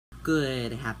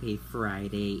Good happy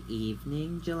Friday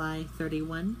evening, July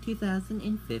 31,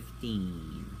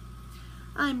 2015.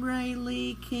 I'm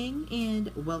Riley King,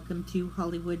 and welcome to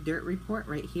Hollywood Dirt Report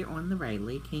right here on the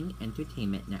Riley King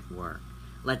Entertainment Network.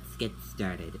 Let's get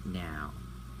started now.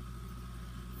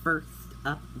 First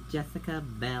up, Jessica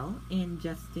Biel and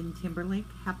Justin Timberlake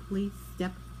happily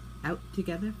step out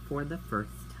together for the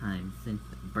first time since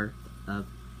birth of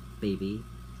baby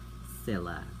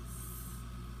Silas.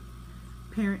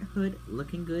 Parenthood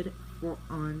looking good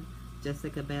on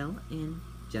Jessica Biel and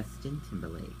Justin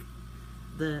Timberlake.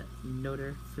 The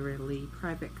notoriously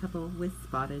private couple was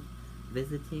spotted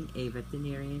visiting a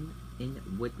veterinarian in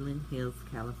Woodland Hills,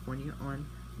 California on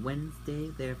Wednesday,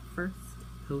 their first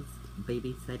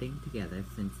post-babysitting together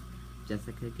since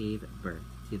Jessica gave birth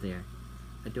to their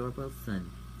adorable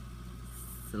son,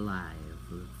 Silas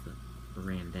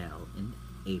Randall, in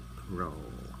April.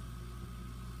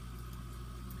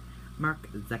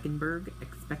 Mark Zuckerberg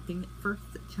expecting first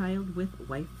child with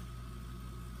wife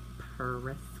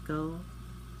Perisco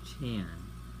Chan.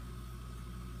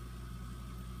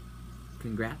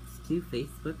 Congrats to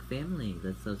Facebook family.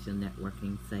 The social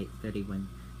networking site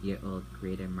 31-year-old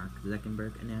creator Mark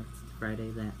Zuckerberg announced Friday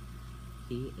that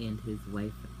he and his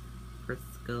wife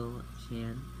Perisco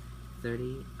Chan,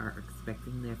 30, are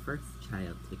expecting their first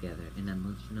child together, an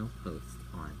emotional post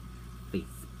on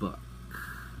Facebook.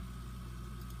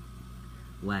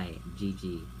 Why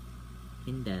Gigi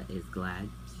Hadid is glad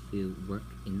to work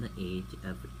in the age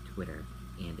of Twitter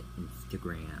and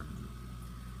Instagram.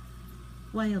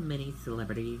 While many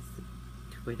celebrities'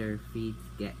 Twitter feeds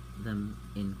get them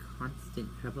in constant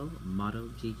trouble, model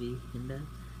Gigi Hadid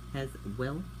has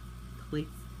well-placed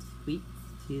tweets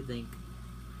to thank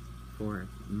for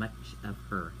much of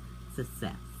her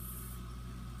success.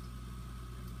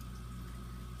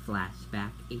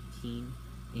 Flashback: 18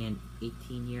 and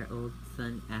 18-year-old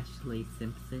son Ashlee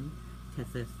Simpson,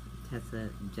 Tessa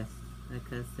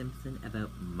Jessica Simpson about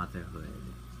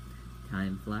motherhood.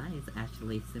 Time flies.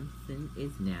 Ashlee Simpson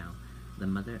is now the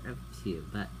mother of 2,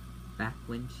 but back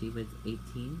when she was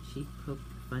 18, she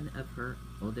poked fun of her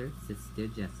older sister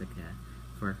Jessica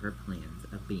for her plans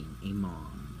of being a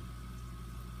mom.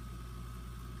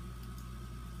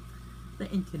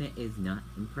 The internet is not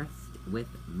impressed with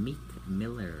Meek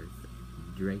Miller's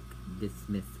Drake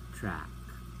Dismiss track.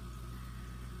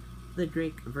 The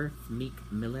Drake vs. Meek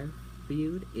Miller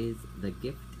feud is the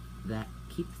gift that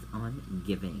keeps on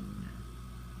giving.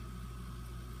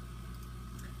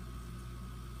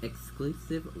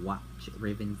 Exclusive: watch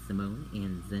Raven-Symoné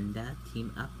and Zendaya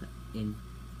team up in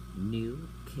new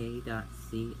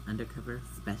K.C. Undercover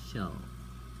special.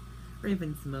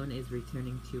 Raven-Symoné is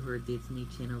returning to her Disney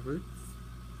Channel roots,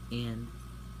 and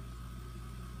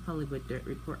Hollywood Dirt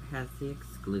Report has the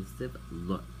exclusive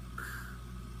look.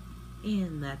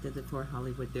 And that does it for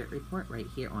Hollywood Dirt Report right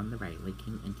here on the Riley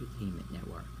King Entertainment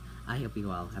Network. I hope you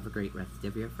all have a great rest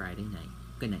of your Friday night.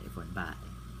 Good night, everyone. Bye.